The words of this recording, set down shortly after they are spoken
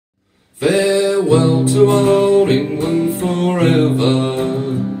Farewell to old England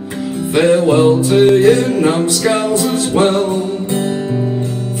forever. Farewell to your numbskulls as well.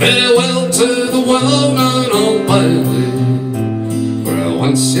 Farewell to the well-known Old Bailey, where I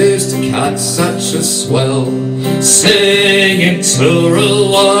once used to cut such a swell, singing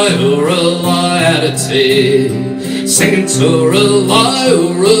tooralai-ooralai-adity, singing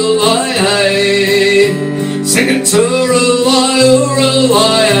tooralai-ooralai, singing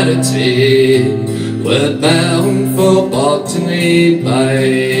tooralai-ooralai-adity. We're bound for Botany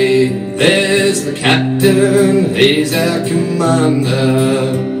Bay. There's the captain, he's our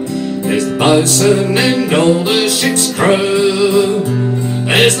commander. There's the boatswain and all the ship's crew.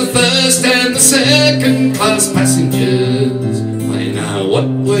 There's the first and the second class passengers. They know what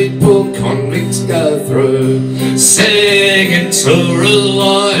we poor convicts go through. Singing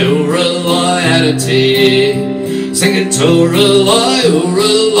tooralai-ooralai-adity, singing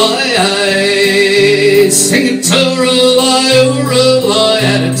tooralai-ooralai, singing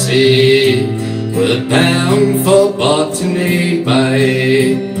tooralai-ooralai-adity. We're bound for Botany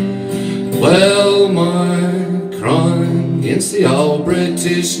Bay. Well, my crime against the old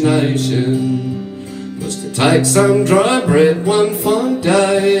British nation was to take some dry bread one fine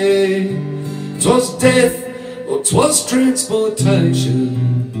day. 'Twas death or 'twas transportation,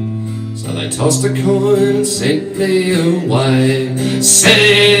 so they tossed a coin and sent me away.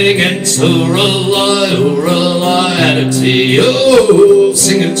 Singing tooralai-ooralai-adity, oh,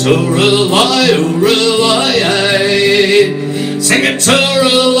 singing tooralai-ooralai, singing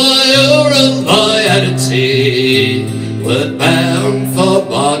tooralai-ooralai-adity. We're bound for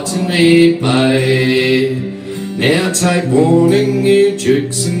Botany Bay. Now take warning, you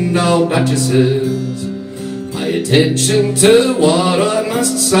dukes and old duchesses, pay attention to what I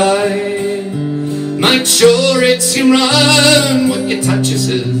must say. Make sure it's your own what you touches.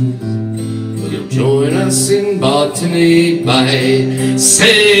 Will you join us in Botany Bay,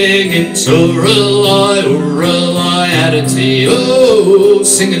 singing tooralai-ooralai-adity, oh,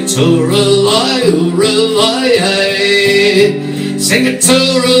 singing tooralai-ooralai, singing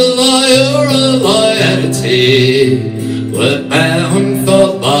tooralai-ooralai-adity. We're bound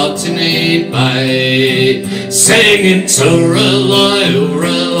for Botany Bay, singing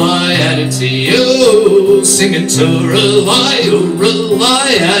tooralai-ooralai-adity, oh, singing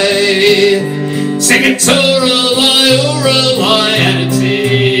tooralai-ooralai, singing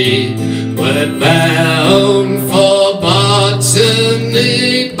tooralai-ooralai-adity. We're bound